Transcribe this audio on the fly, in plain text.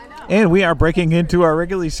And we are breaking into our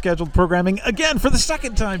regularly scheduled programming again for the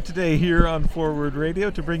second time today here on Forward Radio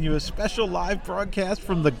to bring you a special live broadcast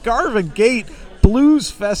from the Garvin Gate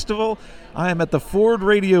Blues Festival. I am at the Forward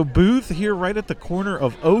Radio booth here right at the corner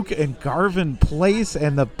of Oak and Garvin Place,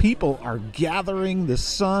 and the people are gathering. The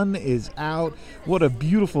sun is out. What a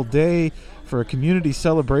beautiful day for a community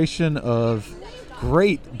celebration of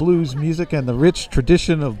great blues music and the rich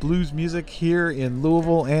tradition of blues music here in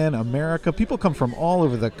Louisville and America. People come from all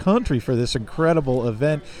over the country for this incredible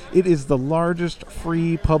event. It is the largest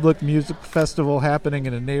free public music festival happening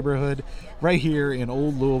in a neighborhood right here in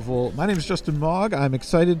Old Louisville. My name is Justin Mogg. I'm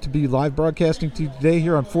excited to be live broadcasting to you today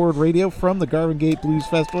here on Forward Radio from the Garvin Gate Blues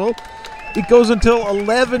Festival. It goes until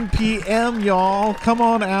 11 p.m., y'all. Come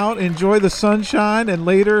on out, enjoy the sunshine, and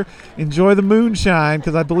later enjoy the moonshine,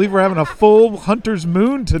 because I believe we're having a full Hunter's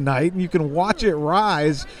Moon tonight, and you can watch it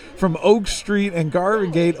rise from Oak Street and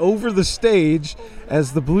Garvin Gate over the stage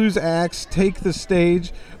as the blues acts take the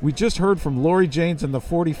stage. We just heard from Lori Janes and the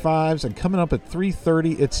 45s, and coming up at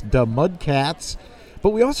 3:30, it's the Mudcats.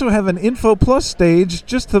 But we also have an Info Plus stage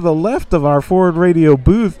just to the left of our Forward Radio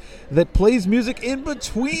booth that plays music in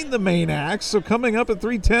between the main acts. So coming up at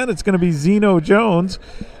 3:10, it's going to be Zeno Jones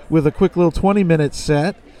with a quick little 20-minute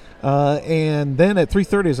set. And then at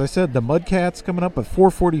 3:30, as I said, the Mudcats coming up at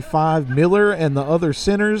 4:45, Miller and the Other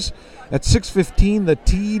Sinners. At 6:15, the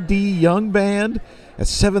T.D. Young Band. At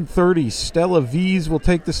 7:30, Stella V's will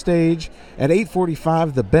take the stage. At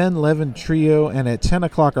 8:45, the Ben Levin Trio. And at 10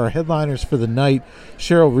 o'clock, our headliners for the night,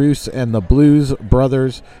 Cheryl Roos and the Blues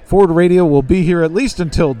Brothers. Forward Radio will be here at least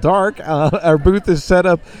until dark. Our booth is set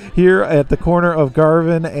up here at the corner of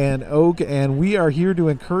Garvin and Oak, and we are here to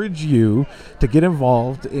encourage you to get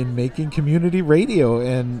involved in making community radio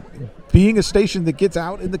and being a station that gets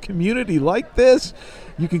out in the community like this.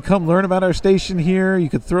 You can come learn about our station here. You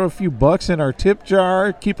can throw a few bucks in our tip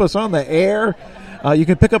jar, keep us on the air. You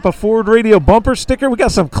can pick up a Forward Radio bumper sticker. We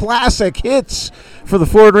got some classic hits for the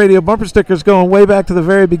Forward Radio bumper stickers going way back to the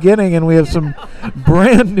very beginning, and we have some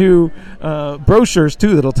brand new brochures,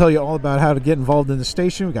 too, that'll tell you all about how to get involved in the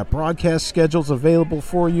station. We got broadcast schedules available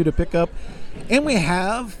for you to pick up, and we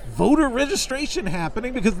have voter registration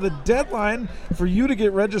happening because the deadline for you to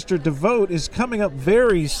get registered to vote is coming up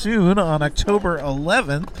very soon on October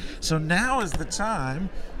 11th. So now is the time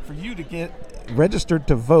for you to get registered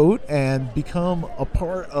to vote and become a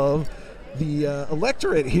part of the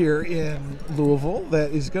electorate here in Louisville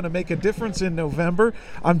that is going to make a difference in November.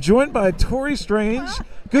 I'm joined by Tori Strange.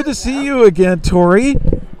 Good to see you again, Tori.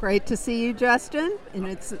 Great to see you, Justin, and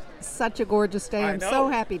it's such a gorgeous day. I'm so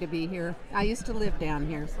happy to be here. I used to live down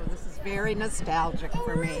here, so this is very nostalgic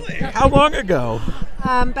for me. How long ago?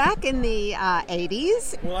 Back in the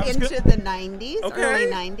 80s, into the 90s, early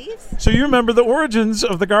 90s. So you remember the origins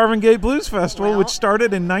of the Garvin Gate Blues Festival, which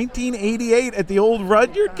started in 1988 at the old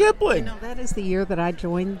Rudyard Kipling. That is the year that I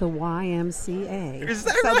joined the YMCA. Is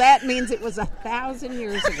that so right? That means it was 1,000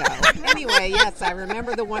 years ago. Anyway, yes, I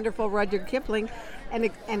remember the wonderful Rudyard Kipling,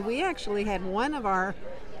 and we actually had one of our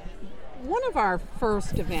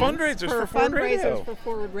first events fundraisers for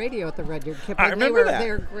Forward Radio at the Rudyard Kipling. I remember that.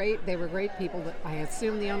 They're great. They were great people. I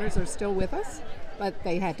assume the owners are still with us, but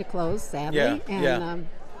they had to close, sadly.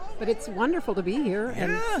 But it's wonderful to be here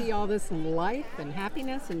and see all this life and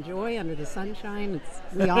happiness and joy under the sunshine.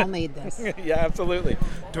 We all need this. Yeah, absolutely.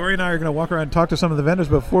 Dory and I are going to walk around and talk to some of the vendors,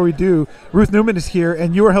 but before we do, Ruth Newman is here,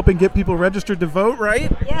 and you are helping get people registered to vote,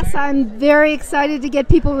 right? Yes, I'm very excited to get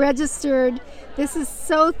people registered. This is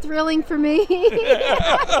so thrilling for me.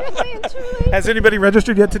 Really and truly. Has anybody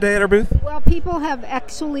registered yet today at our booth? Well, people have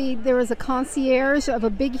actually, there was a concierge of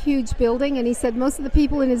a big, huge building, and he said most of the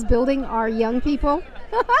people in his building are young people.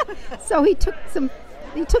 So he took some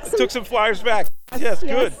flyers back. Yes,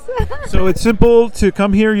 good. So it's simple to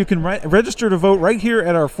come here. You can register to vote right here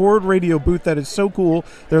at our Forward Radio booth. That is so cool.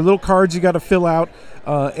 There are little cards you got to fill out,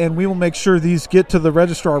 and we will make sure these get to the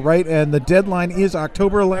registrar, right? And the deadline is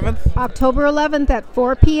October 11th? October 11th at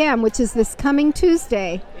 4 p.m., which is this coming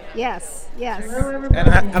Tuesday. Yes.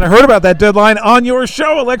 And I heard about that deadline on your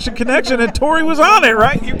show, Election Connection, and Tori was on it,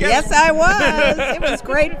 right? Yes, I was. It was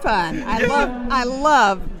great fun. I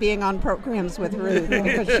love being on programs with Ruth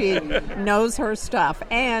because she knows her stuff,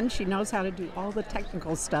 and she knows how to do all the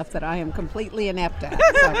technical stuff that I am completely inept at.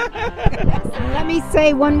 So. Let me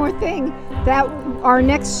say one more thing, that our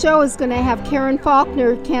next show is going to have Karen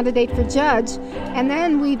Faulkner, candidate for judge, and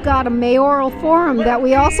then we've got a mayoral forum that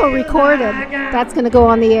we also recorded. That's going to go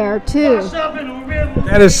on the air, too.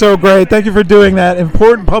 That is so great. Thank you for doing that.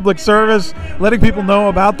 Important public service, letting people know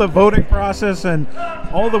about the voting process and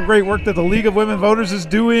all the great work that the League of Women Voters is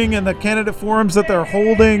doing and the candidate forums that they're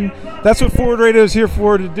holding. That's what Forward Radio is here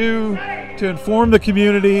for, to do, to inform the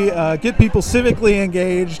community, get people civically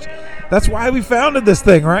engaged. That's why we founded this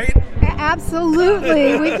thing, right?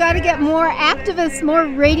 Absolutely. We've got to get more activists, more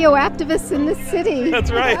radio activists in this city.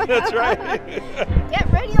 That's right. That's right.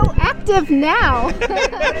 Get radioactive now.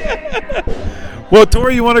 Well,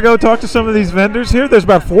 Tori, you want to go talk to some of these vendors here? There's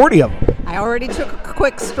about 40 of them. I already took a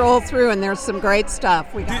quick stroll through, and there's some great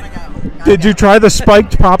stuff. We gotta go. Did you try the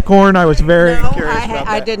spiked popcorn? I was very curious about that.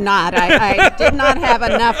 I did not. I did not have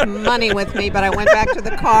enough money with me, but I went back to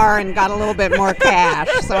the car and got a little bit more cash,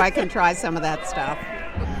 so I can try some of that stuff.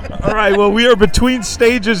 All right, well, we are between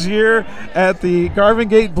stages here at the Garvin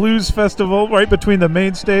Gate Blues Festival, right between the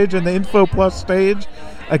main stage and the Info Plus stage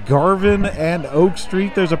at Garvin and Oak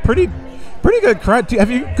Street. There's a pretty good crowd.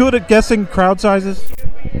 Have you good at guessing crowd sizes?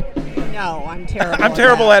 No, I'm terrible. I'm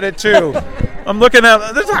terrible at it too. I'm looking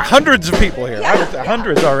at, there's hundreds of people here.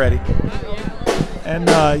 Hundreds already.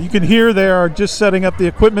 And you can hear they are just setting up the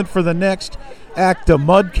equipment for the next act. The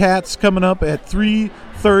Mudcats coming up at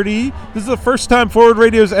 3:30. This is the first time Forward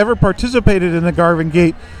Radio's ever participated in the Garvin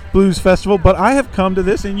Gate Blues Festival, but I have come to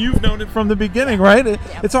this, and you've known it from the beginning, right?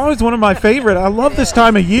 It's always one of my favorite. I love this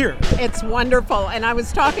time of year. It's wonderful. And I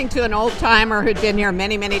was talking to an old timer who'd been here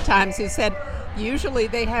many, many times, who said usually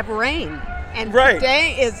they have rain. And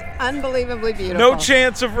today is unbelievably beautiful. No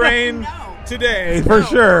chance of rain today, for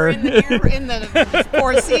sure. In the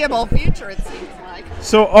foreseeable future, it seems like.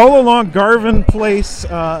 So all along Garvin Place,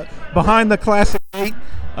 behind the Classic Gate,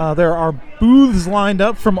 there are booths lined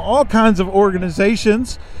up from all kinds of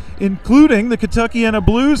organizations, including the Kentuckiana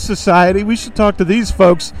Blues Society. We should talk to these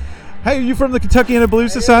folks. Hey, are you from the Kentuckiana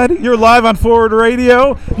Blues Society? You're live on Forward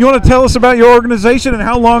Radio. You want to tell us about your organization and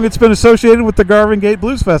how long it's been associated with the Garvin Gate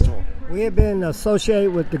Blues Festival? We have been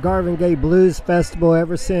associated with the Garvin Gate Blues Festival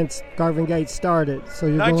ever since Garvin Gate started. So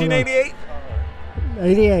you're 1988?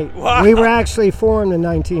 88. Wow. We were actually formed in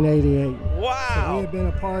 1988. Wow. So we have been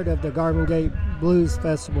a part of the Garvin Gate Blues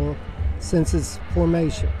Festival since its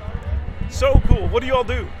formation. So cool. What do you all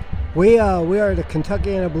do? We are the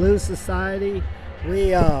Kentuckiana Blues Society. We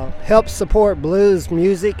help support blues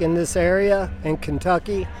music in this area, in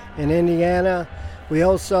Kentucky, in Indiana. We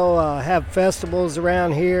also have festivals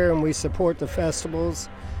around here, and we support the festivals.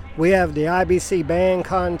 We have the IBC Band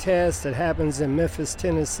Contest that happens in Memphis,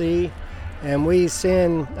 Tennessee, and we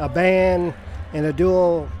send a band and a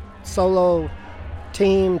dual solo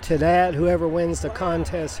team to that, whoever wins the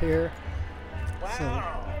contest here.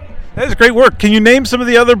 Wow. That is great work. Can you name some of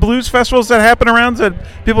the other blues festivals that happen around so that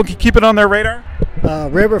people can keep it on their radar?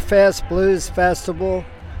 Riverfest Blues Festival.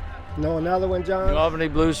 Know another one, John? New Albany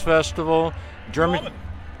Blues Festival.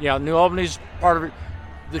 New Albany's part of it.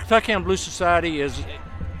 The Kentuckiana Blues Society is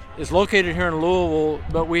located here in Louisville,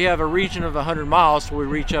 but we have a region of 100 miles, so we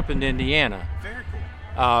reach up into Indiana. Very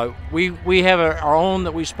cool. We have our own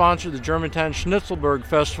that we sponsor, the Germantown Schnitzelberg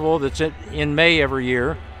Festival, that's in May every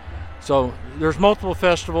year. So there's multiple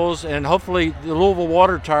festivals, and hopefully the Louisville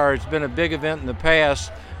Water Tower has been a big event in the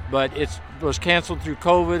past, but it was canceled through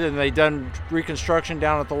COVID, and they done reconstruction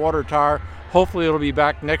down at the Water Tower. Hopefully it'll be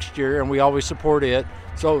back next year, and we always support it.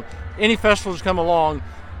 So any festivals come along,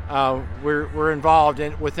 we're involved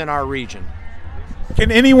within our region.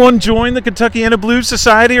 Can anyone join the Kentuckiana Blues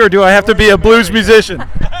Society, or do I have to be a blues musician?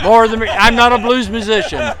 I'm not a blues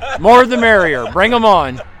musician. More the merrier. Bring them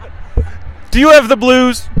on. Do you have the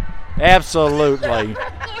blues? Absolutely.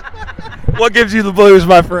 What gives you the blues,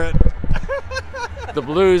 my friend? The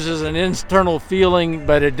blues is an internal feeling,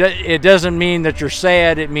 but it doesn't mean that you're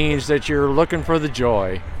sad. It means that you're looking for the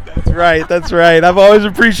joy. That's right. I've always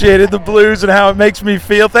appreciated the blues and how it makes me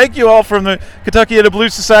feel. Thank you all from the Kentuckiana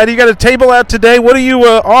Blues Society. You got a table out today. What are you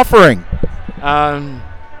offering?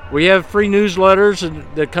 We have free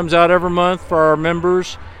newsletters that comes out every month for our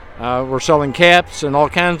members. We're selling caps and all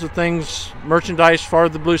kinds of things, merchandise for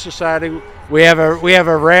the Blues Society. We have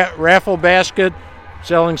a raffle basket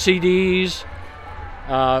selling CDs.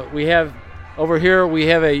 We have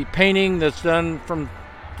a painting that's done from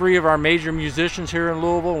 3 of our major musicians here in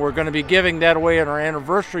Louisville. We're going to be giving that away at our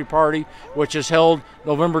anniversary party, which is held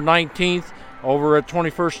November 19th over at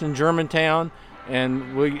 21st in Germantown,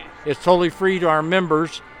 and it's totally free to our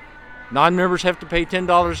members. Non-members have to pay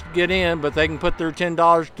 $10 to get in, but they can put their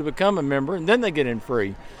 $10 to become a member, and then they get in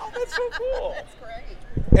free. Oh, that's so cool. That's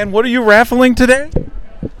great. And what are you raffling today?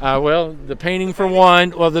 The painting for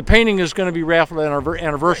one. Well, the painting is going to be raffled at our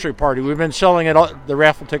anniversary party. We've been selling the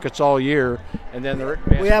raffle tickets all year, and then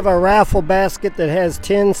we have a raffle basket that has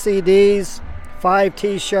 10 CDs, 5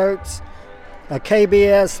 T-shirts, a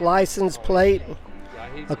KBS license plate,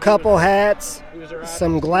 a couple hats,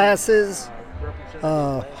 some glasses,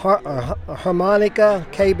 a harmonica,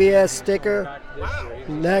 KBS sticker,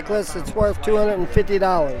 necklace. It's worth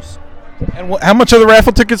 $250. And how much are the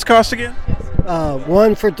raffle tickets cost again?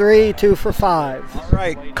 1 for 3, 2 for 5. All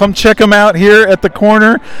right, come check them out here at the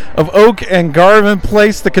corner of Oak and Garvin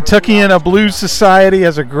Place. The Kentuckiana Blues Society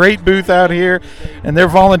has a great booth out here, and their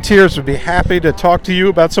volunteers would be happy to talk to you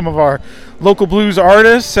about some of our local blues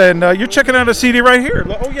artists. And you're checking out a CD right here.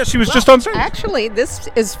 Oh, yeah, she was just on stage. Actually, this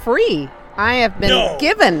is free. I have been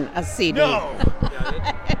given a CD. No.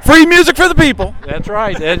 Free music for the people. That's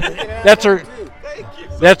right. That's her.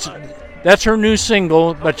 That's her new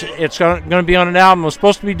single, but it's going to be on an album. It was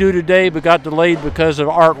supposed to be due today, but got delayed because of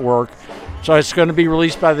artwork. So it's going to be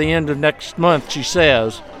released by the end of next month, she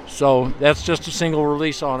says. So that's just a single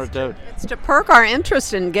release on it. It's to perk our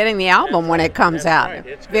interest in getting the album when it comes out. Right.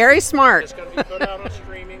 It's very smart. It's going to be put out on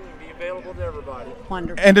streaming and be available to everybody.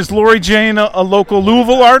 Wonderful. And is Lori Jane a local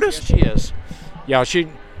Louisville artist? Yes, she is. Yeah,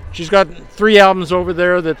 she's got 3 albums over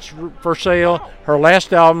there that's for sale. Her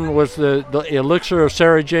last album was the Elixir of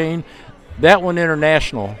Sarah Jane. That one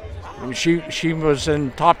international. She was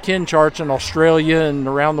in top 10 charts in Australia and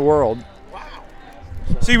around the world.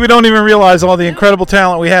 See, we don't even realize all the incredible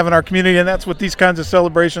talent we have in our community, and that's what these kinds of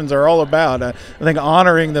celebrations are all about. I think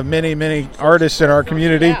honoring the many, many artists in our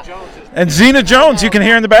community. And Zena Jones, you can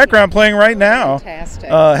hear in the background playing right now,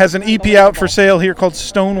 has an EP out for sale here called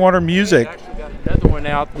Stonewater Music. Another one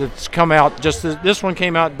out that's come out. Just this one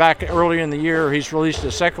came out back earlier in the year. He's released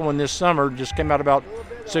a second one this summer. Just came out about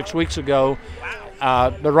 6 weeks ago.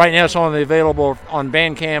 But right now it's only available on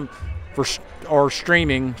Bandcamp or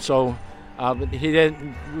streaming. So, but he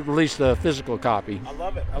didn't release the physical copy. I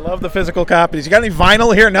love it. I love the physical copies. You got any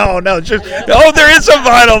vinyl here? No. Just there is some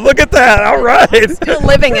vinyl. Look at that. All right. Still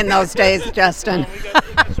living in those days, Justin.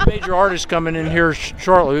 Got some major artists coming in here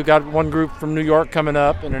shortly. We've got one group from New York coming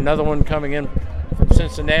up, and another one coming in from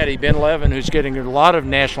Cincinnati, Ben Levin, who's getting a lot of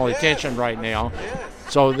national attention right now.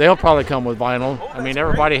 So they'll probably come with vinyl. I mean,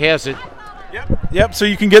 everybody has it. Yep, so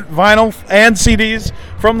you can get vinyl and CDs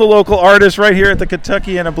from the local artists right here at the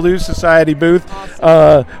Kentuckiana Blues Society booth.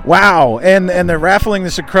 Wow, and they're raffling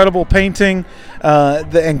this incredible painting,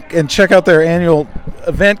 and check out their annual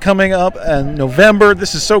event coming up in November.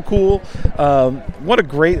 This is so cool. What a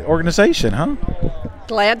great organization, huh?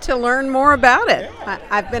 Glad to learn more about it.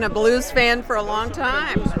 I've been a blues fan for a long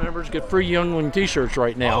time. Blues members get free Youngling T-shirts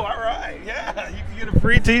right now. Oh, all right, yeah, you can get a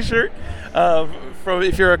free T-shirt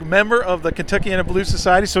if you're a member of the Kentuckiana Blues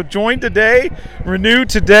Society. So join today, renew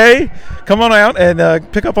today. Come on out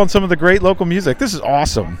and pick up on some of the great local music. This is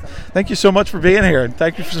awesome. Thank you so much for being here, and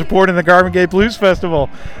thank you for supporting the Garvin Gate Blues Festival.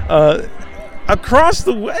 Across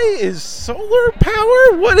the way is solar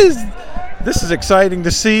power. This is exciting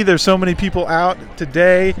to see. There's so many people out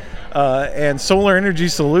today, and Solar Energy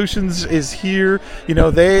Solutions is here. You know,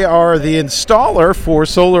 they are the installer for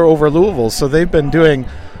Solar over Louisville, so they've been doing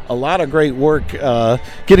a lot of great work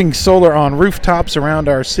getting solar on rooftops around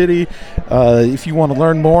our city. If you want to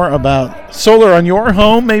learn more about solar on your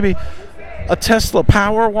home, maybe a Tesla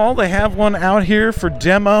Powerwall, they have one out here for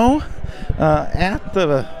demo at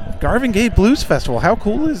the Garvin Gate Blues Festival. How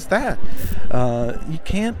cool is that? You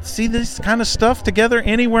can't see this kind of stuff together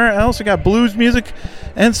anywhere else. We got blues music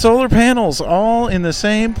and solar panels all in the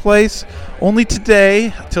same place. Only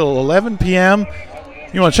today till 11 p.m.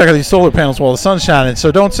 You want to check out these solar panels while the sun's shining.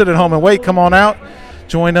 So don't sit at home and wait. Come on out.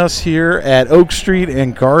 Join us here at Oak Street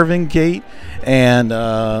and Garvin Gate. And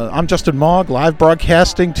I'm Justin Mogg, live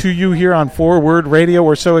broadcasting to you here on Forward Radio.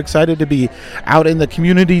 We're so excited to be out in the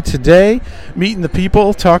community today, meeting the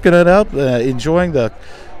people, talking it up, enjoying the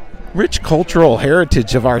rich cultural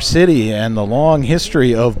heritage of our city and the long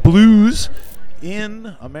history of blues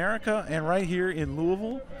in America and right here in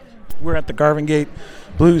Louisville. We're at the Garvin Gate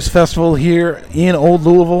Blues Festival here in Old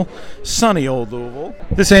Louisville, sunny Old Louisville.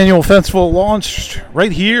 This annual festival launched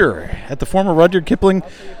right here at the former Rudyard Kipling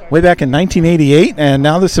way back in 1988, and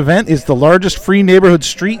now this event is the largest free neighborhood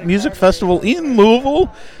street music festival in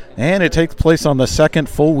Louisville, and it takes place on the second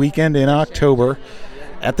full weekend in October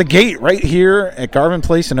at the gate right here at Garvin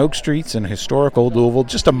Place and Oak Streets in historic Old Louisville,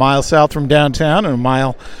 just a mile south from downtown and a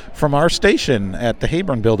mile from our station at the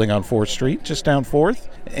Hayburn Building on 4th Street, just down 4th.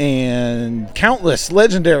 And countless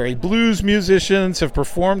legendary blues musicians have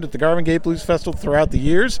performed at the Garvin Gate Blues Festival throughout the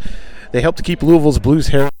years. They help to keep Louisville's blues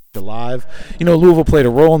heritage alive. You know, Louisville played a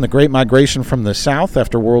role in the Great Migration from the South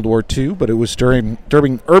after World War II, but it was during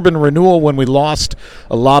urban renewal when we lost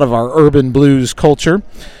a lot of our urban blues culture.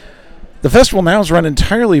 The festival now is run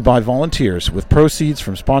entirely by volunteers, with proceeds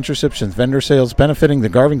from sponsorships and vendor sales benefiting the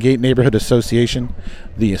Garvin Gate Neighborhood Association,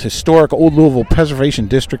 the historic Old Louisville Preservation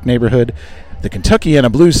District neighborhood, the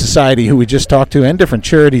Kentuckiana Blues Society, who we just talked to, and different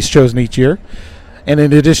charities chosen each year. And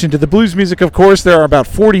in addition to the blues music, of course, there are about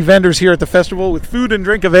 40 vendors here at the festival with food and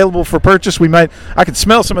drink available for purchase. I can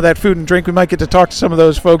smell some of that food and drink. We might get to talk to some of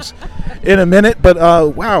those folks in a minute. But,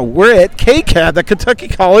 wow, we're at KCAD, the Kentucky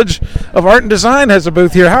College of Art and Design has a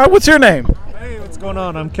booth here. What's your name? Hey, what's going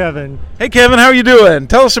on? I'm Kevin. Hey, Kevin, how are you doing?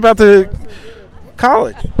 Tell us about the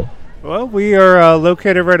college. Well, we are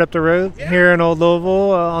located right up the road here in Old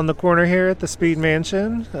Louisville on the corner here at the Speed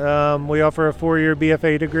Mansion. We offer a 4-year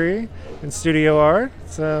BFA degree in studio art.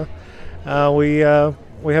 So we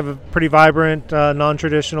have a pretty vibrant,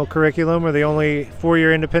 non-traditional curriculum. We're the only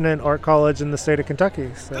 4-year independent art college in the state of Kentucky.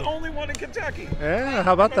 So. The only one in Kentucky. Yeah,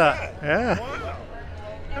 how about that? Yeah. Wow.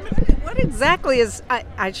 What exactly is,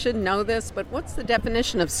 I should know this, but what's the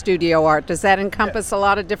definition of studio art? Does that encompass a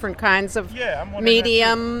lot of different kinds of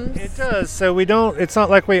mediums? It does. So it's not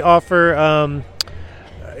like we offer,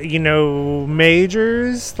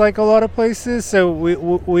 majors like a lot of places. So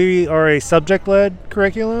we are a subject-led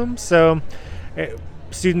curriculum. So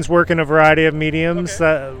students work in a variety of mediums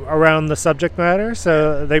around the subject matter.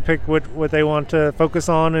 So they pick what they want to focus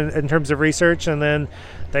on in terms of research, and then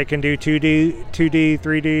they can do 2D,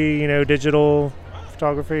 3D, digital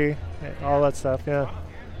photography, all that stuff. Yeah.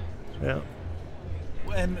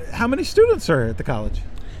 And how many students are at the college?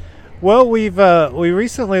 Well, we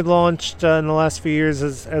recently launched in the last few years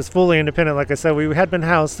as fully independent. Like I said, we had been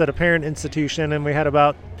housed at a parent institution, and we had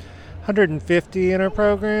about 150 in our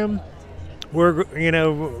program. We're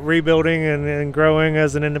rebuilding and growing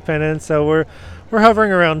as an independent, so we're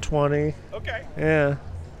hovering around 20. Okay. Yeah.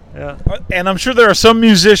 And I'm sure there are some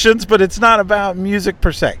musicians, but it's not about music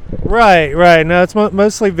per se. Right. No, it's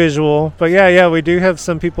mostly visual, but yeah, we do have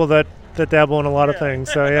some people that dabble in a lot of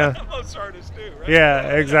things. So yeah. Most artists do, right?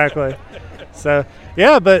 Yeah, exactly. So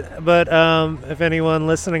yeah, but if anyone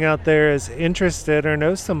listening out there is interested or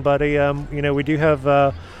knows somebody, we do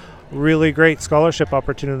have really great scholarship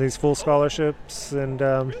opportunities, full scholarships, and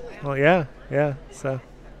well, yeah. So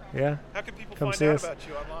yeah. How can people Come find see out us. about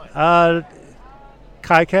you online?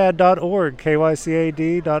 KYCAD.org,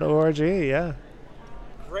 KYCAD.org, yeah.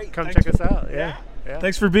 Great. Come check us out, yeah.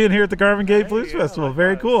 Thanks for being here at the Garvin Gate Blues Festival.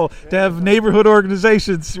 Very cool to have neighborhood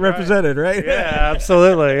organizations represented, right? Yeah,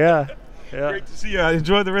 absolutely, yeah. Great to see you.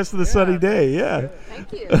 Enjoy the rest of the sunny day, yeah.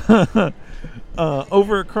 Thank you.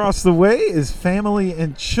 Over across the way is Family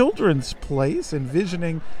and Children's Place,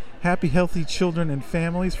 envisioning happy, healthy children and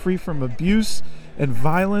families free from abuse and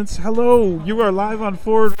violence. Hello, you are live on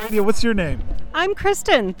Forward Radio. What's your name? I'm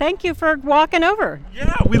Kristen. Thank you for walking over.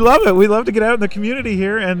 Yeah, we love it. We love to get out in the community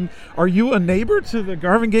here. And are you a neighbor to the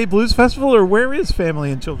Garvin Gate Blues Festival, or where is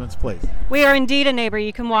Family and Children's Place? We are indeed a neighbor.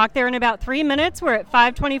 You can walk there in about 3 minutes. We're at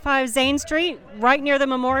 525 Zane Street, right near the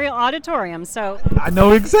Memorial Auditorium. So I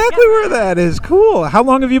know exactly where that is. Cool. How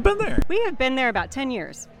long have you been there? we have been there about 10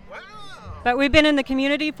 years. Wow. But we've been in the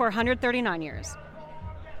community for 139 years.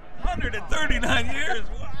 139 years.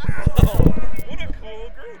 Wow. What a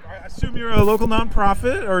cool group. I assume you're a local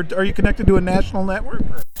nonprofit, or are you connected to a national network?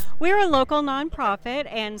 We're a local nonprofit,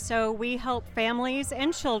 and so we help families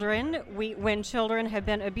and children. When children have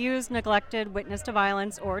been abused, neglected, witness to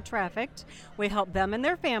violence, or trafficked, we help them and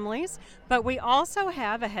their families. But we also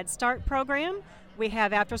have a Head Start program. We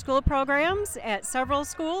have after-school programs at several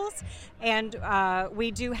schools, and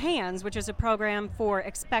we do HANDS, which is a program for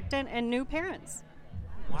expectant and new parents.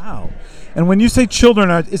 Wow. And when you say children,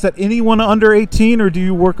 is that anyone under 18, or do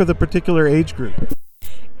you work with a particular age group?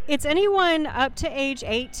 It's anyone up to age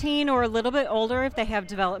 18 or a little bit older if they have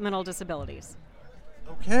developmental disabilities.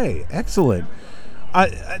 Okay, excellent.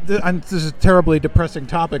 This is a terribly depressing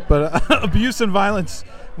topic, but abuse and violence,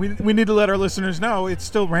 we need to let our listeners know it's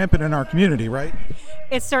still rampant in our community, right?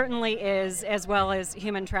 It certainly is, as well as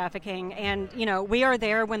human trafficking. And, we are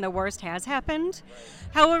there when the worst has happened.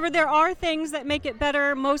 However, there are things that make it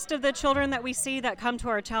better. Most of the children that we see that come to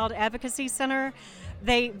our Child Advocacy Center,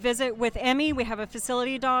 they visit with Emmy. We have a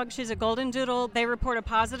facility dog. She's a golden doodle. They report a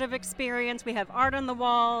positive experience. We have art on the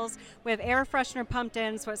walls. We have air freshener pumped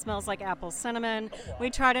in so it smells like apple cinnamon. We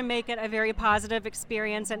try to make it a very positive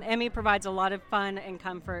experience, and Emmy provides a lot of fun and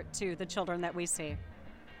comfort to the children that we see.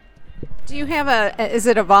 Do you have is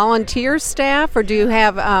it a volunteer staff, or do you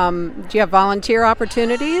have volunteer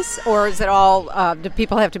opportunities, or is it all, do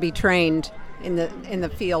people have to be trained in the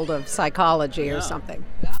field of psychology or something?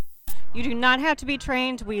 You do not have to be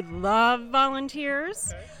trained. We love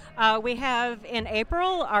volunteers. We have in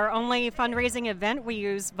April our only fundraising event. We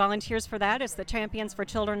use volunteers for that. It's the Champions for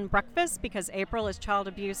Children Breakfast, because April is Child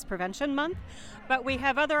Abuse Prevention Month. But we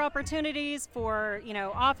have other opportunities for,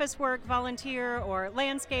 office work, volunteer, or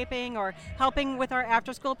landscaping, or helping with our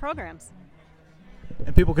after-school programs.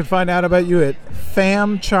 And people can find out about you at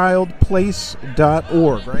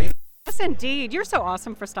famchildplace.org, right? Yes, indeed. You're so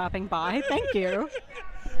awesome for stopping by. Thank you.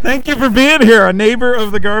 Thank you for being here, a neighbor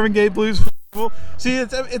of the Garvin Gate Blues Festival. See,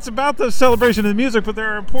 it's about the celebration of the music, but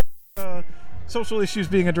there are important social issues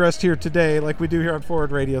being addressed here today, like we do here on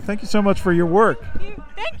Forward Radio. Thank you so much for your work.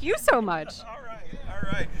 Thank you so much. All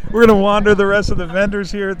right. We're going to wander the rest of the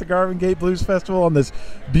vendors here at the Garvin Gate Blues Festival on this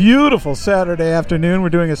beautiful Saturday afternoon. We're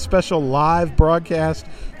doing a special live broadcast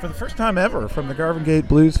for the first time ever from the Garvin Gate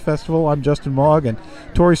Blues Festival. I'm Justin Mogg, and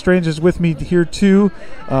Tori Strange is with me here too.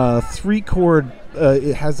 3Chord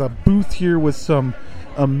it has a booth here with some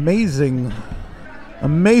amazing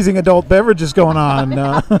adult beverages going on.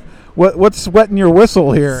 What's wetting your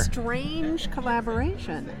whistle here? Strange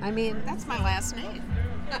collaboration. I mean, that's my last name.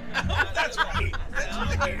 That's right.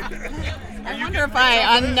 I wonder if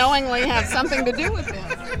I unknowingly have something to do with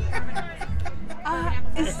this.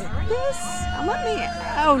 Is this?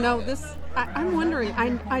 I'm wondering.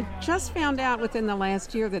 I just found out within the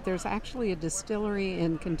last year that there's actually a distillery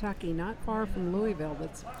in Kentucky, not far from Louisville,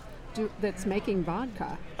 that's making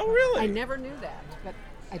vodka. Oh, really? I never knew that, but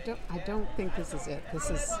I don't think this is it. This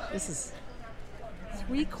is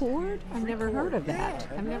 3Chord? I've never heard of that.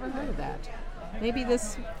 Maybe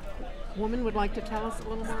this woman would like to tell us a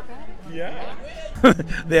little more about it. Yeah.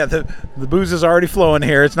 Yeah, the booze is already flowing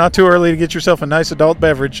here. It's not too early to get yourself a nice adult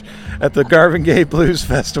beverage at the Garvin Gate Blues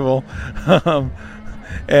Festival.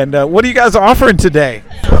 And what are you guys offering today?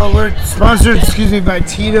 We're sponsored, by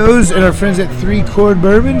Tito's and our friends at 3Chord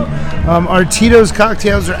Bourbon. Our Tito's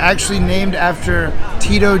cocktails are actually named after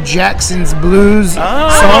Tito Jackson's blues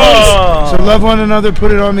songs. So Love One Another,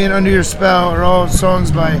 Put It On Me, and Under Your Spell are all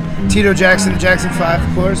songs by Tito Jackson, the Jackson 5,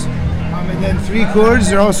 of course. And then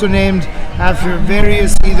 3Chords are also named after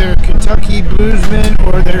various either Kentucky bluesmen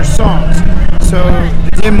or their songs. So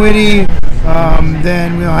Dimwitty,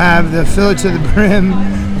 then we'll have the Fill It to the Brim.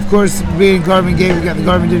 Of course, being Garvin Gate, we got the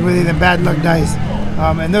Garvin Dimwitty, then Bad Luck Dice.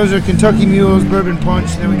 And those are Kentucky Mules, Bourbon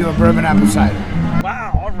Punch, and then we do a Bourbon Apple Cider.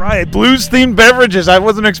 Wow, all right. Blues-themed beverages. I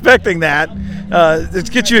wasn't expecting that. It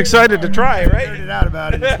gets you excited to try, right? I nerded out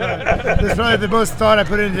about it. That's probably the most thought I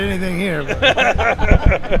put into anything here. But. What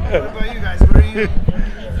about you guys? What are you?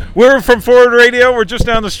 We're from Forward Radio. We're just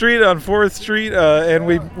down the street on 4th Street, and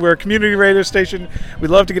we're a community radio station. We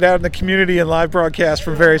love to get out in the community and live broadcast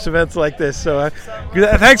from various events like this. So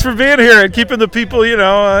thanks for being here and keeping the people,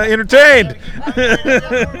 entertained.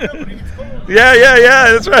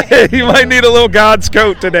 Yeah, that's right. You might need a little God's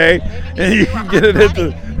coat today, and you can get it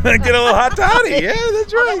into... Get a little hot toddy. Yeah,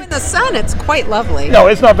 that's right. Although in the sun, it's quite lovely. No,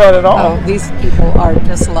 it's not bad at all. Oh, these people are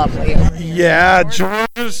just lovely. Yeah,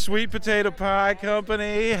 Georgia's Sweet Potato Pie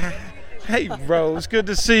Company. Hey, Rose, good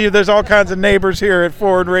to see you. There's all kinds of neighbors here at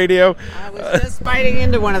Forward Radio. I was just biting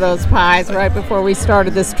into one of those pies right before we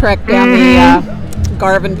started this trek down the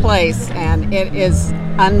Garvin Place, and it is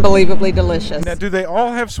unbelievably delicious. Now, do they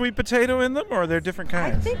all have sweet potato in them, or are there different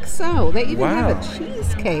kinds? I think so. They even have a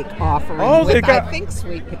cheesecake offering with, I think,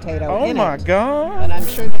 sweet potato in it. Oh, my God. And I'm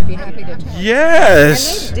sure they'd be happy to tell.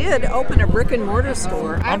 Yes. And they did open a brick-and-mortar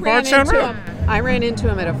store. On Bardstown Road. I ran into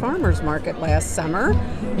him at a farmer's market last summer.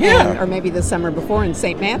 Yeah. Or maybe the summer before in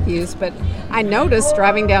St. Matthews. But I noticed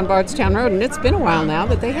driving down Bardstown Road, and it's been a while now,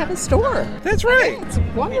 that they have a store. That's right. It's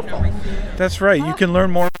wonderful. That's right. You can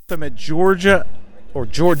learn more about them at Georgia's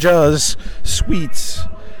Sweets.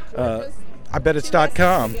 I bet it's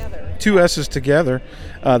 .com. 2 S's together.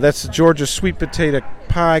 That's the Georgia Sweet Potato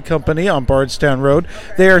Pie Company on Bardstown Road.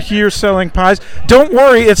 They are here selling pies. Don't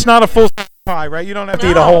worry, it's not a full pie, right? You don't have to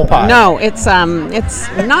eat a whole pie. No, it's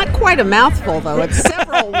not quite a mouthful though. It's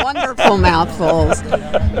several wonderful mouthfuls.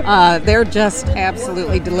 They're just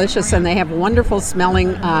absolutely delicious, and they have wonderful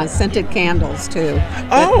smelling scented candles too.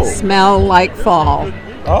 That smell like fall.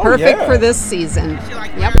 Oh, perfect for this season.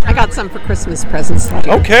 Yep, I got some for Christmas presents.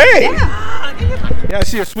 Okay. Yeah, I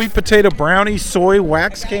see a sweet potato brownie soy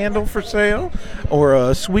wax candle for sale, or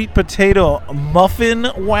a sweet potato muffin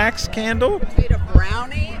wax candle. Potato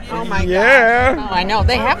brownie? Oh my God. Oh, I know.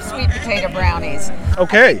 They have sweet potato brownies.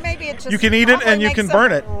 Okay. Maybe it just you can eat it and you can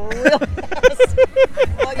burn it. Well,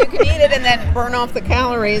 you can eat it and then burn off the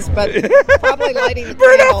calories, but probably lighting the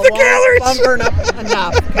burn candle off the calories. won't burn up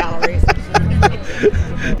enough calories.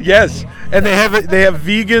 Yes, And they have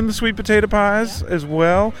vegan sweet potato pies as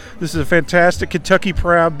well. This is a fantastic Kentucky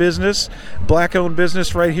proud business, black-owned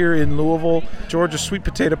business right here in Louisville. Georgia Sweet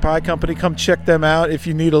Potato Pie Company. Come check them out if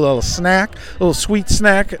you need a little snack, a little sweet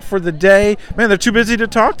snack for the day. Man, they're too busy to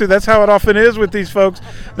talk to. That's how it often is with these folks.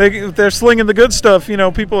 They're slinging the good stuff. You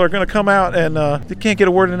know, people are going to come out and they can't get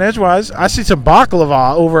a word in edgewise. I see some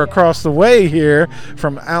baklava over across the way here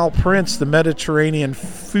from Al Prince, the Mediterranean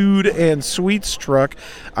food and sweets truck.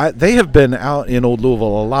 They have been out in Old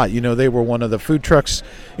Louisville a lot. You know, they were one of the food trucks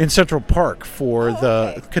in Central Park for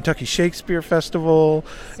the Kentucky Shakespeare Festival,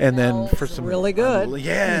 and then for some really good.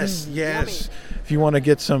 Yes. Yummy. If you want to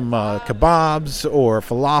get some kebabs or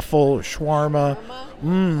falafel or shawarma,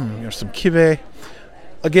 or some kibbeh.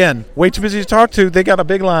 Again, way too busy to talk to. They got a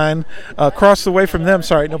big line across the way from them.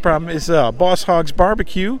 Sorry, no problem. It's Boss Hogg's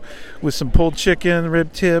Barbecue with some pulled chicken,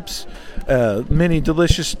 rib tips, many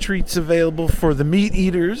delicious treats available for the meat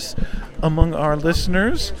eaters among our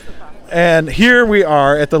listeners. And here we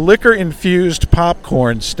are at the liquor-infused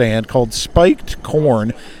popcorn stand called Spiked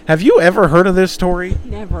Corn. Have you ever heard of this, Tori?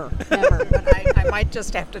 Never. But I might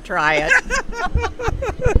just have to try it.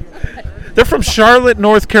 They're from Charlotte,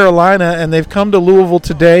 North Carolina, and they've come to Louisville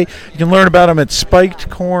today. You can learn about them at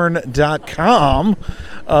spikedcorn.com.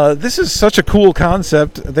 This is such a cool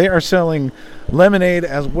concept. They are selling lemonade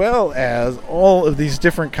as well as all of these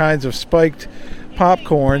different kinds of spiked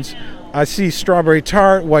popcorns. I see strawberry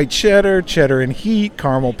tart, white cheddar, cheddar and heat,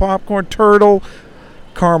 caramel popcorn, turtle,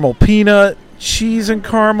 caramel peanut, cheese and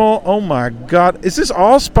caramel. Oh my God. Is this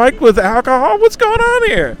all spiked with alcohol? What's going on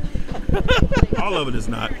here? All of it is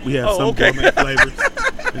not. We have some gourmet flavors.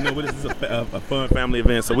 You know, this is a fun family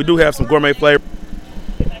event, so we do have some gourmet flavor.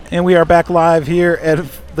 And we are back live here at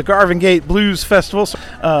the Garvin Gate Blues Festival.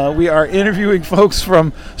 We are interviewing folks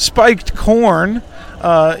from Spiked Corn.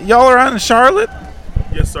 Y'all are out in Charlotte?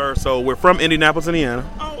 Yes, sir. So we're from Indianapolis, Indiana.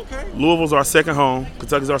 Oh, okay. Louisville's our second home.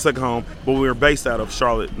 Kentucky's our second home. But we're based out of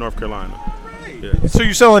Charlotte, North Carolina. Right. Yeah. So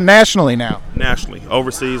you're selling nationally now? Nationally.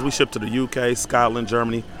 Overseas. We ship to the UK, Scotland,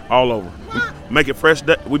 Germany, all over. We make it fresh.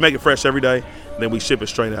 We make it fresh every day. Then we ship it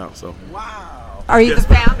straight out. So. Wow. Are you the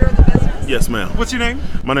founder of the business? Yes, ma'am. What's your name?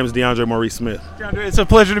 My name is DeAndre Maurice Smith. DeAndre, it's a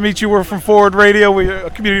pleasure to meet you. We're from Forward Radio. We're a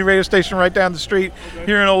community radio station right down the street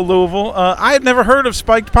here in Old Louisville. I had never heard of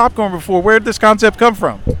spiked popcorn before. Where did this concept come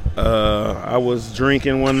from? I was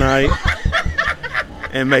drinking one night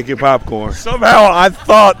and making popcorn. Somehow I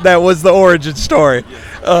thought that was the origin story.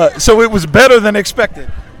 So it was better than expected.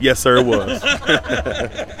 Yes, sir, it was.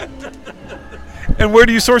 And where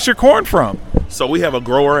do you source your corn from? So we have a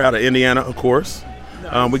grower out of Indiana, of course.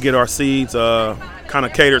 We get our seeds kind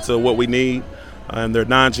of catered to what we need, and they're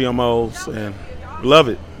non-GMOs, and love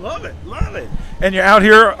it. Love it. And you're out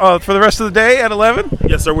here for the rest of the day at 11?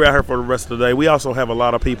 Yes, sir, we're out here for the rest of the day. We also have a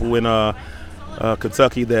lot of people in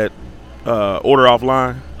Kentucky that order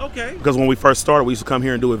offline. Okay. Because when we first started, we used to come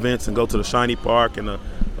here and do events and go to the Shiny Park and the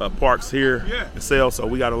parks here and sell, so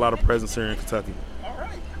we got a lot of presence here in Kentucky. All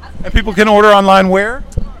right. And people can order online where?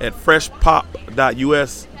 At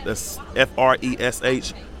freshpop.us. That's freshpop.us.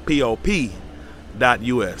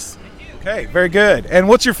 Okay, very good. And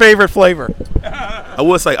what's your favorite flavor? I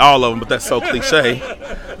would say all of them, but that's so cliche.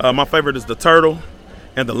 My favorite is the turtle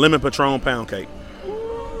and the lemon Patron pound cake.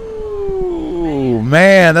 Ooh,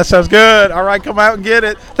 man, that sounds good. All right, come out and get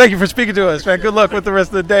it. Thank you for speaking to us, man. Good luck with the rest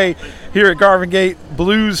of the day here at Garvin Gate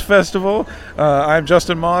Blues Festival. I'm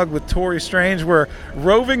Justin Mogg with Tori Strange. We're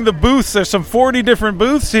roving the booths. There's some 40 different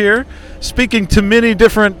booths here, speaking to many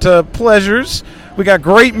different pleasures. We got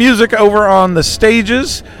great music over on the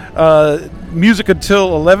stages, music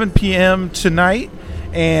until 11 p.m. tonight.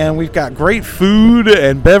 And we've got great food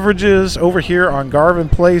and beverages over here on Garvin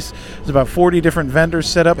Place. There's about 40 different vendors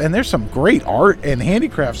set up, and there's some great art and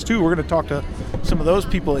handicrafts too. We're going to talk to some of those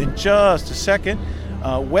people in just a second.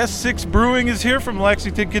 West 6 Brewing is here from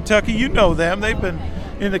Lexington, Kentucky. You know them. They've been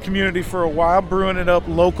in the community for a while, brewing it up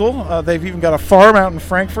local. They've even got a farm out in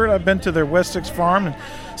Frankfort. I've been to their West 6 farm and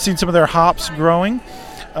seen some of their hops growing.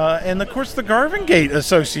 And, of course, the Garvin Gate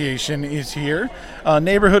Association is here, a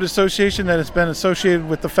neighborhood association that has been associated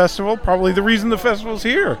with the festival. Probably the reason the festival's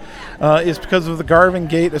here is because of the Garvin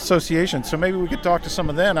Gate Association. So maybe we could talk to some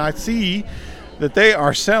of them. I see that they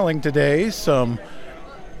are selling today some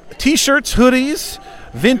T-shirts, hoodies,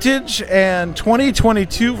 vintage and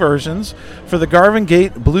 2022 versions for the Garvin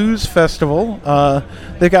Gate Blues Festival.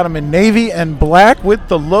 They got them in navy and black with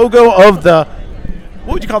the logo of the...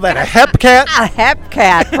 What would you call that? A hep cat? A hep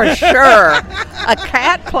cat, for sure. A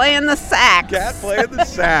cat playing the sax. Cat playing the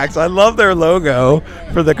sax. I love their logo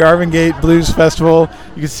for the Garvin Gate Blues Festival.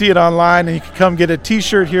 You can see it online, and you can come get a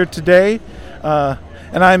T-shirt here today.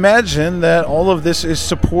 And I imagine that all of this is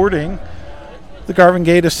supporting the Garvin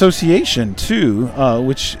Gate Association, too,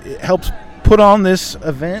 which helps put on this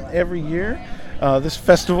event every year, this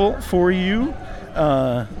festival for you.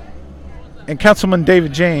 And Councilman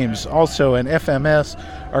David James, also and FMS,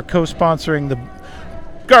 are co-sponsoring the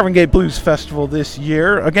Garvin Gate Blues Festival this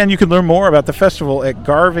year. Again, you can learn more about the festival at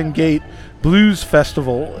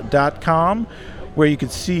garvingatebluesfestival.com, where you can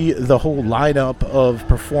see the whole lineup of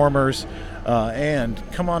performers. And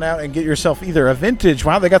come on out and get yourself either a vintage,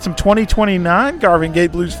 wow, they got some 2029 Garvin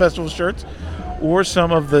Gate Blues Festival shirts, or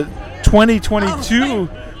some of the 2022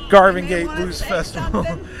 Garvin Gate Blues Festival.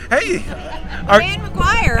 Hey, Jane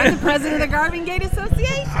McGuire, I'm the president of the Garvin Gate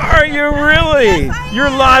Association. Are you really? Yes, You're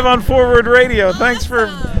live on Forward Radio. Awesome.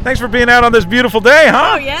 Thanks for being out on this beautiful day,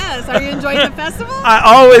 huh? Oh yes, are you enjoying the festival? I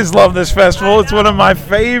always love this festival. It's one of my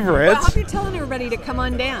favorites. Well, I hope you're telling everybody to come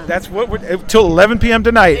on down. That's what we're till 11 p.m.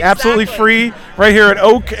 tonight. Exactly. Absolutely free, right here at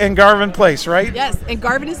Oak and Garvin Place, right? Yes, and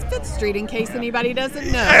Garvin is 5th Street, in case anybody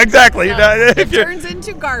doesn't know. Exactly. So If it you're- turns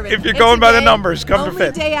into Garvin. if you're It's going a by the day- numbers, come to only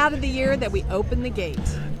 5th. day out of the year that we open the gate.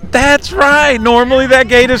 That's right. Normally that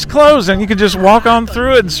gate is closed, and you can just walk on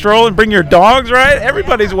through it and stroll and bring your dogs, right?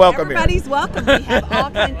 Everybody's welcome Everybody's welcome. We have all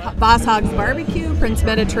kinds of Boss Hogg's Barbecue, Prince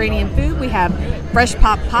Mediterranean food. We have fresh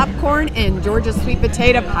pop popcorn and Georgia sweet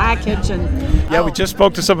potato pie kitchen. here. Yeah, we just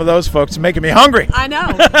spoke to some of those folks, making me hungry. I know.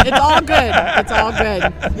 It's all good. It's all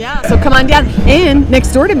good. Yeah. So come on down. And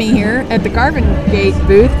next door to me here at the Garvin Gate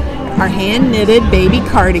booth are hand-knitted baby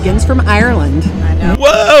cardigans from Ireland. I know.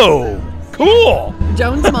 Whoa! Cool.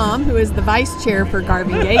 Joan's mom, who is the vice chair for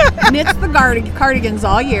Garvin Gate, knits the cardigans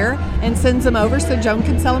all year and sends them over so Joan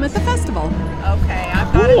can sell them at the festival. Okay,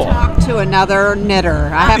 I've got to talk to another knitter.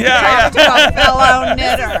 I have to talk to a fellow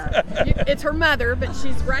knitter. It's her mother, but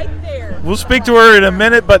she's right there. We'll speak to her in a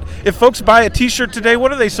minute, but if folks buy a T-shirt today,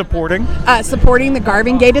 what are they supporting? Supporting the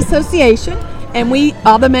Garvin Gate Association. And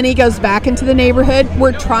all the money goes back into the neighborhood.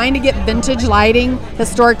 We're trying to get vintage lighting,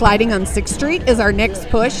 historic lighting on 6th Street is our next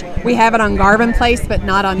push. We have it on Garvin Place, but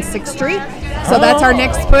not on 6th Street. So that's our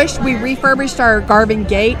next push. We refurbished our Garvin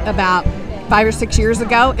Gate about 5 or 6 years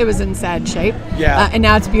ago. It was in sad shape. Yeah. And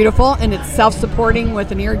now it's beautiful, and it's self-supporting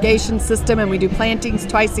with an irrigation system, and we do plantings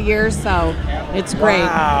twice a year, so it's great.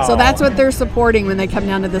 Wow. So that's what they're supporting when they come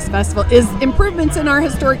down to this festival, is improvements in our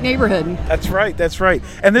historic neighborhood. That's right. That's right.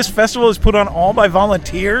 And this festival is put on all by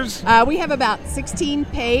volunteers? We have about 16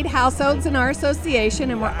 paid households in our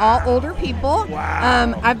association, and we're all older people.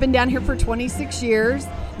 Wow. I've been down here for 26 years.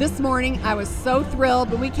 This morning, I was so thrilled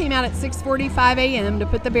when we came out at 6:45 a.m. to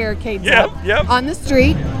put the barricades up on the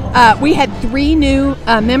street. We had 3 new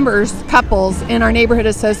members, couples, in our neighborhood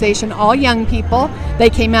association, all young people. They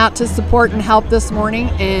came out to support and help this morning,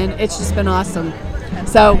 and it's just been awesome.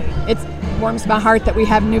 So it warms my heart that we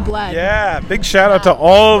have new blood. Yeah, big shout out to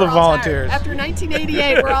all the volunteers. After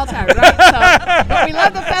 1988, we're all tired, right? So, but we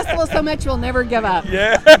love the festival so much, we'll never give up.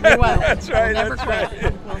 Yeah, we won't. that's right. We'll never that's quit.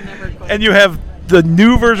 right. We'll never quit. And you have the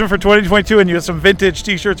new version for 2022, and you have some vintage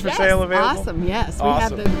T-shirts for sale available. Awesome, yes.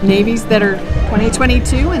 Awesome. We have the navies that are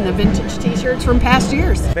 2022 and the vintage T-shirts from past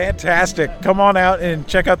years. Fantastic. Come on out and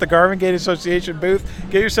check out the Garvin Gate Association booth.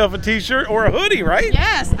 Get yourself a T-shirt or a hoodie, right?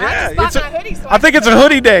 Yes, I just bought my hoodie. So I think it's a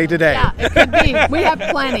hoodie day today. Yeah, it could be. We have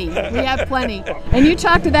plenty. We have plenty. And you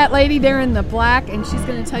talk to that lady there in the black, and she's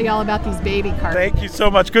going to tell you all about these baby cards. Thank you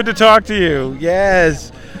so much. Good to talk to you.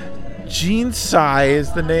 Yes. Jean Sai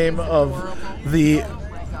is the name of the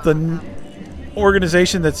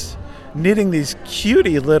organization that's knitting these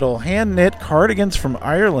cutie little hand-knit cardigans from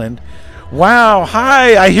Ireland. Wow.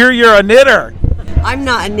 Hi. I hear you're a knitter. I'm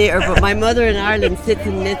not a knitter, but my mother in Ireland sits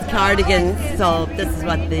and knits cardigans, so this is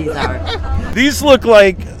what these are. These look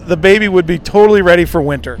like the baby would be totally ready for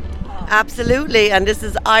winter. Absolutely, and this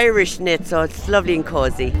is Irish knit, so it's lovely and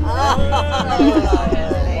cozy.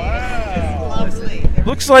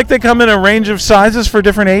 Looks like they come in a range of sizes for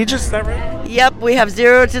different ages. Is that right? Yep, we have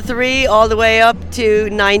 0 to 3 all the way up to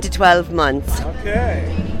 9 to 12 months.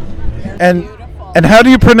 Okay. And how do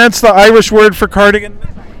you pronounce the Irish word for cardigan?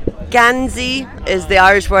 Gansey is the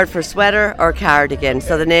Irish word for sweater or cardigan.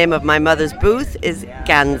 So the name of my mother's booth is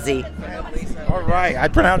Gansey. All right, I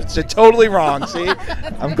pronounced it totally wrong. See,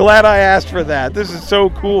 I'm glad I asked for that. This is so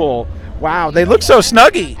cool. Wow, they look so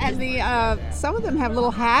snuggy. And some of them have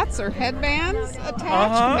little hats or headbands attached,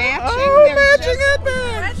 matching. Oh, They're matching just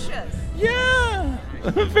headbands. Yeah,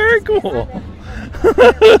 very cool.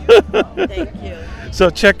 Thank you.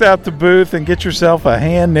 So check out the booth and get yourself a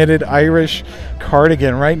hand-knitted Irish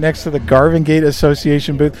cardigan right next to the Garvin Gate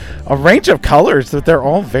Association booth. A range of colors that they're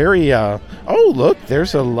all very, oh, look,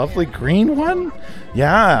 there's a lovely green one.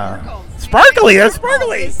 Yeah, Sparkly. They're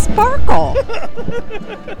sparkly. Sparkle.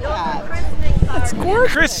 That's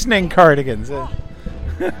gorgeous. Christening cardigans.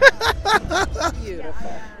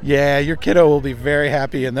 Beautiful. Yeah, your kiddo will be very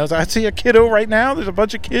happy in those. I see a kiddo right now. There's a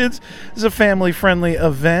bunch of kids. This is a family-friendly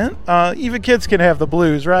event. Even kids can have the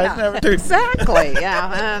blues, right? Yeah, exactly.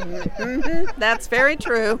 Yeah, that's very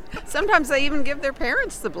true. Sometimes they even give their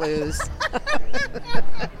parents the blues.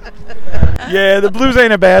 Yeah, the blues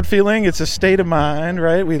ain't a bad feeling. It's a state of mind,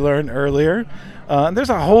 right? We learned earlier. There's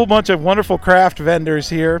a whole bunch of wonderful craft vendors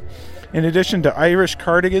here. In addition to Irish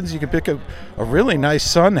cardigans, you can pick up a really nice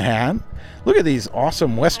sun hat. Look at these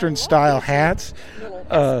awesome Western-style hats.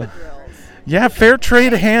 Yeah, fair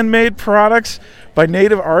trade handmade products by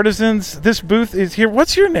native artisans. This booth is here.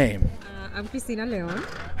 What's your name? I'm Cristina Leon.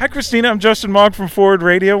 Hi, Christina. I'm Justin Mogg from Forward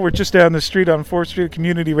Radio. We're just down the street on 4th Street, a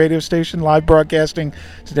community radio station, live broadcasting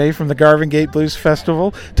today from the Garvin Gate Blues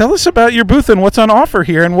Festival. Tell us about your booth and what's on offer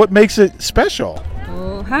here and what makes it special.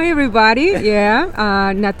 Oh, hi, everybody. Yeah,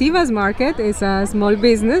 Nativas Market is a small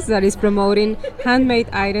business that is promoting handmade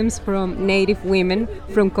items from native women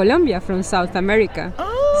from Colombia, from South America.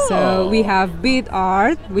 So we have bead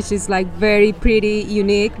art, which is like very pretty,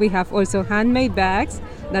 unique. We have also handmade bags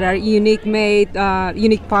that are unique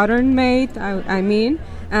pattern made, I mean.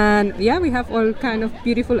 And yeah, we have all kind of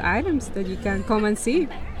beautiful items that you can come and see.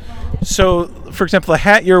 So, for example, the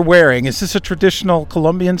hat you're wearing, is this a traditional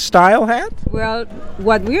Colombian style hat? Well,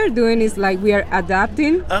 what we are doing is like we are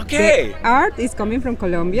adapting. Okay. The art is coming from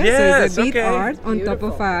Colombia, so it's a bead art on top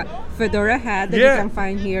of a fedora hat that you can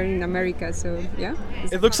find here in America. So, yeah.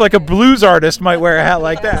 It looks like a blues artist might wear a hat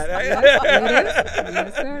like that.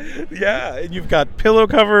 Yes, sir. Yeah, and you've got pillow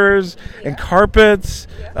covers and carpets,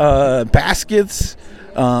 baskets,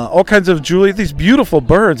 all kinds of jewelry. These beautiful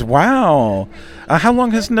birds. Wow. How long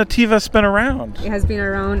has Nativas been around? It has been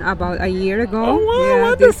around about a year ago. Oh, wow, yeah,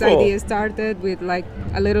 wonderful. This idea started with like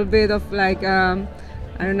a little bit of like, I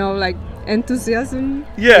don't know, like enthusiasm.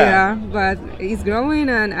 Yeah. But it's growing,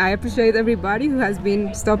 and I appreciate everybody who has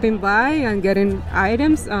been stopping by and getting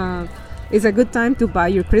items. It's a good time to buy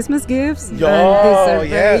your Christmas gifts. And these are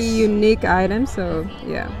very unique items, so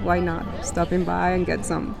yeah, why not stopping by and get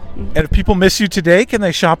some. And if people miss you today, can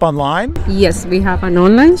they shop online? Yes, we have an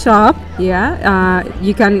online shop. Yeah,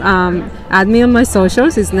 you can add me on my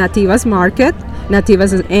socials. It's Nativas Market.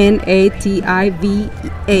 Nativas is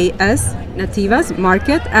Nativas, Nativas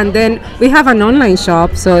Market. And then we have an online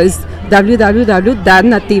shop, so it's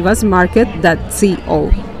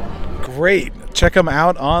www.nativasmarket.co. Great. Check them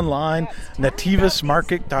out online,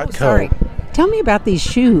 nativasmarket.co. Sorry. Tell me about these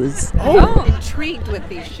shoes. I'm intrigued with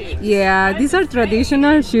these shoes. Yeah, these are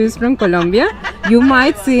traditional shoes from Colombia. You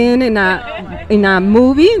might see it in a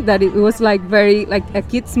movie that it was like very like a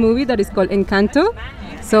kids movie that is called Encanto.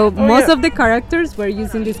 So most of the characters were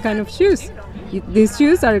using this kind of shoes. These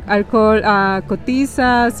shoes are called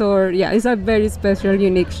cotizas, or it's a very special,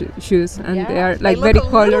 unique shoes, and they are like very colorful. They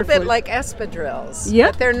look a little bit like espadrilles.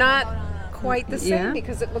 Yeah, but they're not quite the same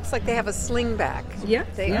because it looks like they have a sling back. Yeah,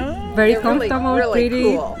 very comfortable, really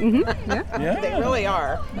pretty. Cool. They really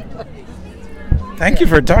are. Thank you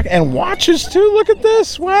for talking. And watches too. Look at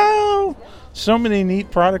this. Wow. So many neat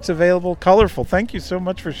products available. Colorful. Thank you so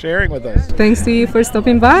much for sharing with us. Thanks to you for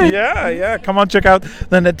stopping by. Yeah. Come on, check out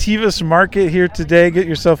the Nativas Market here today. Get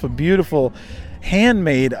yourself a beautiful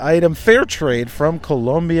handmade item, fair trade from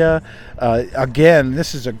Colombia. Again,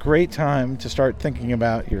 this is a great time to start thinking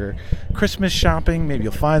about your Christmas shopping. Maybe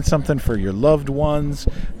you'll find something for your loved ones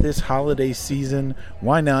this holiday season.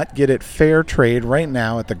 Why not get it fair trade right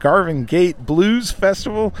now at the Garvin Gate Blues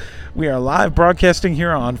Festival? We are live broadcasting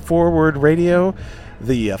here on Forward Radio.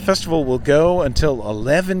 The festival will go until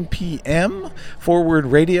 11 p.m. Forward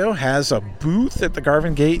Radio has a booth at the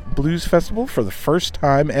Garvin Gate Blues Festival for the first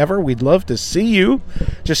time ever. We'd love to see you.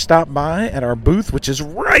 Just stop by at our booth, which is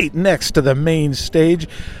right next to the main stage,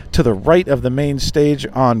 to the right of the main stage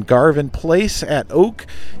on Garvin Place at Oak.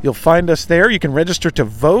 You'll find us there. You can register to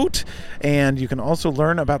vote, and you can also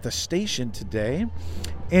learn about the station today.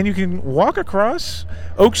 And you can walk across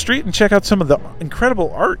Oak Street and check out some of the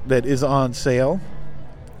incredible art that is on sale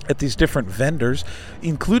at these different vendors,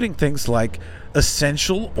 including things like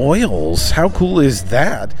essential oils. How cool is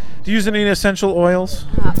that? Do you use any essential oils?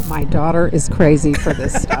 My daughter is crazy for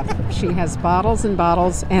this stuff. She has bottles and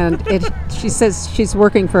bottles, and she says she's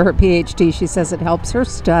working for her PhD. She says it helps her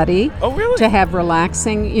study. Oh, really? To have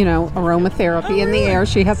relaxing, aromatherapy in the air.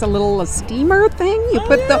 She has a little steamer thing. You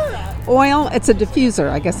put the oil. It's a diffuser.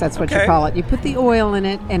 I guess that's what you call it. You put the oil in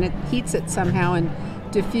it, and it heats it somehow, and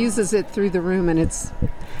diffuses it through the room, and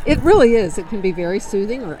it really is. It can be very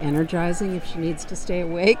soothing or energizing if she needs to stay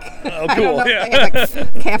awake. Oh, I don't know cool. if they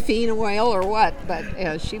have a caffeine oil or what,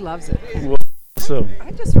 but she loves it. So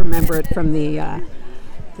I just remember it from the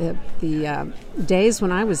days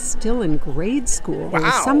when I was still in grade school. There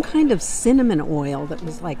was some kind of cinnamon oil that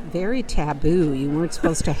was like very taboo. You weren't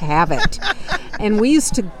supposed to have it. And we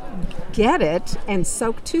used to get it and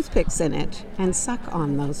soak toothpicks in it and suck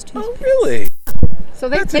on those toothpicks. Oh, really? So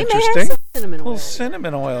That's they may interesting. have some cinnamon oil. Well,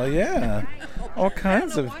 cinnamon oil, yeah. All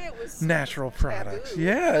kinds of natural products.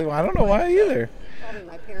 Yeah, well, I don't know why either. Probably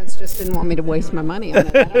my parents just didn't want me to waste my money on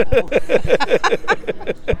it. I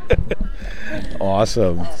don't know.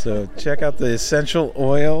 Awesome. So check out the essential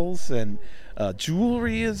oils, and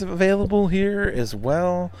jewelry is available here as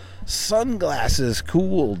well. Sunglasses,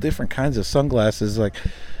 cool. Different kinds of sunglasses. Like,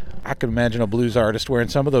 I could imagine a blues artist wearing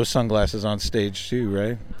some of those sunglasses on stage too,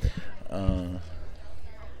 right?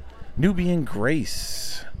 Nubian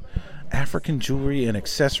Grace. African jewelry and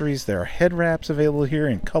accessories. There are head wraps available here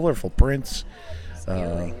in colorful prints.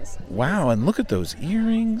 Wow, and look at those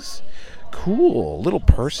earrings. Cool. Little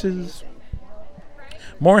purses.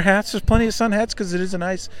 More hats. There's plenty of sun hats because it is a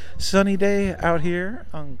nice sunny day out here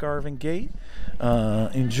on Garvin Gate.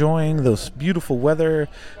 Enjoying this beautiful weather.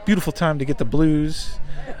 Beautiful time to get the blues.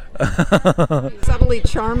 Subtly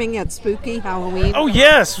charming at spooky Halloween. Oh,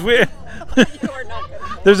 yes.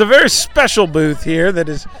 There's a very special booth here that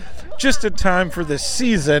is just in time for this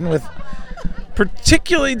season with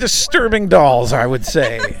particularly disturbing dolls, I would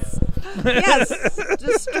say. Yes,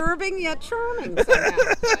 disturbing yet charming somehow.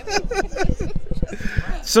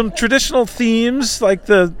 Some traditional themes like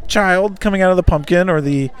the child coming out of the pumpkin or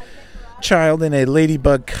the child in a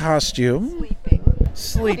ladybug costume.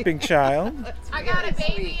 Sleeping child. I got a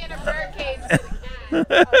baby in a birdcage.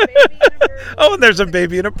 Oh, and there's a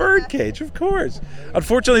baby in a birdcage, of course.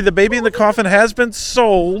 Unfortunately, the baby in the coffin has been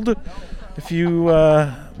sold. If you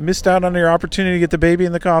missed out on your opportunity to get the baby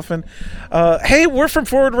in the coffin. Hey, we're from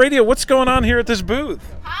Forward Radio. What's going on here at this booth?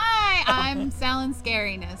 Hi, I'm selling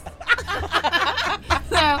scariness.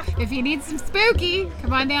 So if you need some spooky,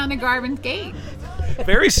 come on down to Garvin's Gate.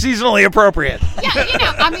 Very seasonally appropriate. Yeah,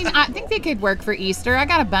 I think they could work for Easter. I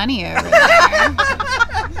got a bunny over there.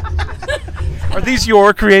 Are these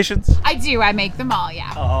your creations? I do. I make them all,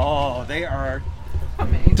 yeah. Oh, they are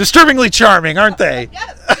disturbingly charming, aren't they?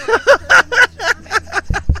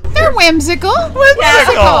 They're whimsical.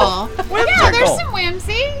 Whimsical. Yeah, there's some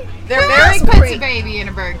whimsy. They're Who very else puts great. a baby in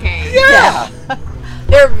a birdcage? Yeah.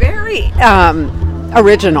 They're very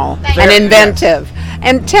original and inventive.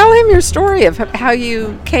 And tell him your story of how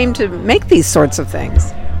you came to make these sorts of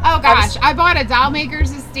things. Oh gosh, I bought a doll maker's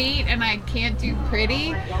estate and I can't do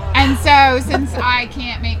pretty. And so since I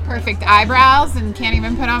can't make perfect eyebrows and can't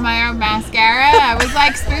even put on my own mascara, I was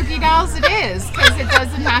like, spooky dolls it is, because it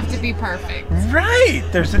doesn't have to be perfect. Right.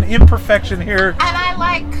 There's an imperfection here. And I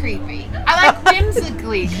like creepy. I like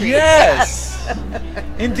whimsically creepy. Yes.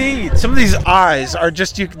 Indeed. Some of these eyes are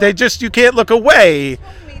just you can't look away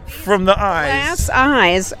from the eyes. Glass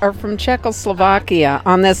eyes are from Czechoslovakia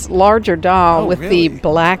on this larger doll with really? the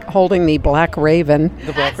black, holding the black raven.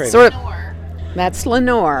 The black raven. Sort of, that's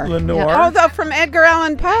Lenore. Lenore. Yeah. Oh, from Edgar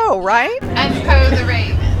Allan Poe, right? And Poe the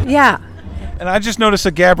Raven. Yeah. And I just noticed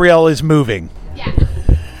that Gabrielle is moving. Yeah.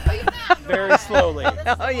 Very slowly.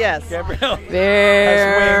 Oh, yes. Gabrielle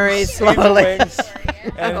Very has slowly. wings,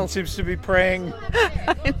 and seems to be praying.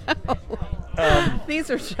 I know.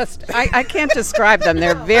 These are just, I can't describe them.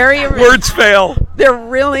 They're very... Words fail. They're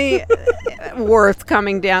really worth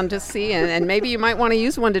coming down to see, and maybe you might want to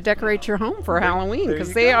use one to decorate your home for Halloween,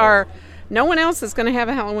 because they are... No one else is going to have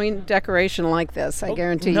a Halloween decoration like this, I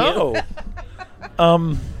guarantee you. No.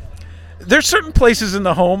 There's certain places in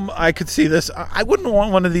the home I could see this. I wouldn't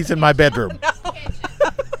want one of these in my bedroom.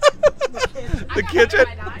 The kitchen?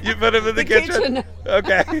 You put them in the kitchen?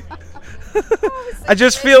 Okay. I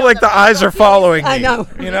just feel like the eyes are following me. I know.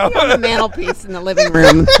 You know? On the mantelpiece in the living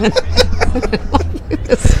room.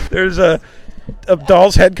 There's a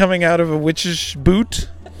doll's head coming out of a witch's boot.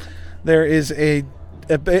 There is a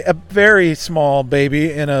very small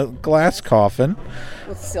baby in a glass coffin.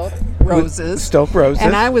 With silk roses. Silk roses.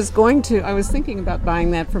 And I was thinking about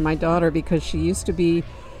buying that for my daughter because she used to be,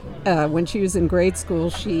 when she was in grade school,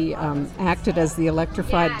 she acted as the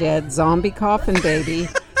electrified dead zombie coffin baby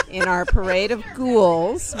in our Parade of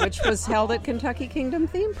Ghouls, which was held at Kentucky Kingdom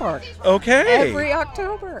Theme Park. Okay. Every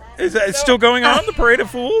October. Is that still going on, the Parade of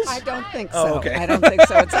Fools? I don't think so. Oh, okay. I don't think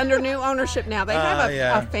so. It's under new ownership now. They have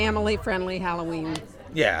yeah. a family-friendly Halloween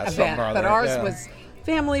something event, or other, but ours yeah. was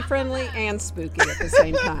family-friendly and spooky at the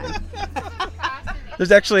same time.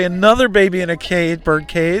 There's actually another baby in a cage, bird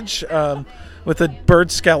cage, with a bird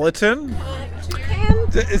skeleton.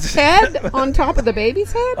 Head on top of the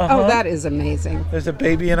baby's head? Uh-huh. Oh, that is amazing. There's a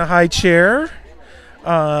baby in a high chair.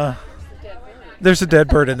 There's a dead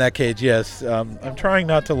bird in that cage, yes. I'm trying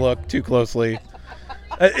not to look too closely.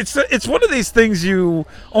 It's one of these things you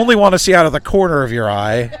only want to see out of the corner of your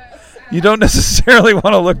eye. You don't necessarily want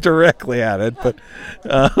to look directly at it, but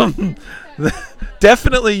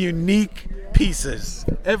definitely unique pieces,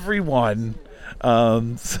 every one.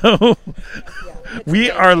 So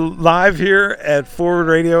we are live here at Forward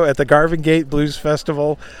Radio at the Garvin Gate Blues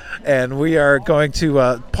Festival, and we are going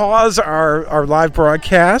to pause our live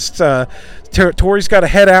broadcast. Tori's got to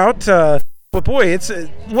head out, but boy, it's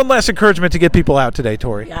one last encouragement to get people out today,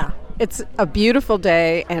 Tori. Yeah, it's a beautiful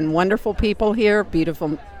day and wonderful people here,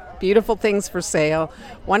 beautiful things for sale,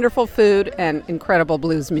 wonderful food, and incredible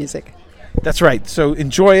blues music. That's right. So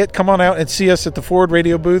enjoy it. Come on out and see us at the Forward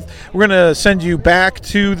Radio booth. We're going to send you back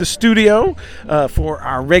to the studio for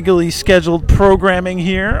our regularly scheduled programming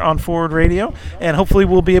here on Forward Radio, and hopefully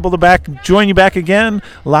we'll be able to join you back again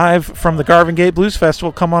live from the Garvin Gate Blues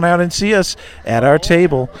Festival. Come on out and see us at our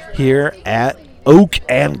table here at Oak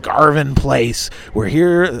and Garvin Place. We're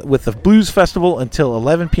here with the Blues Festival until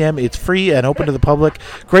 11 p.m. It's free and open to the public.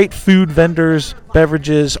 Great food vendors,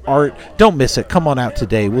 beverages, art. Don't miss it. Come on out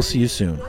today. We'll see you soon.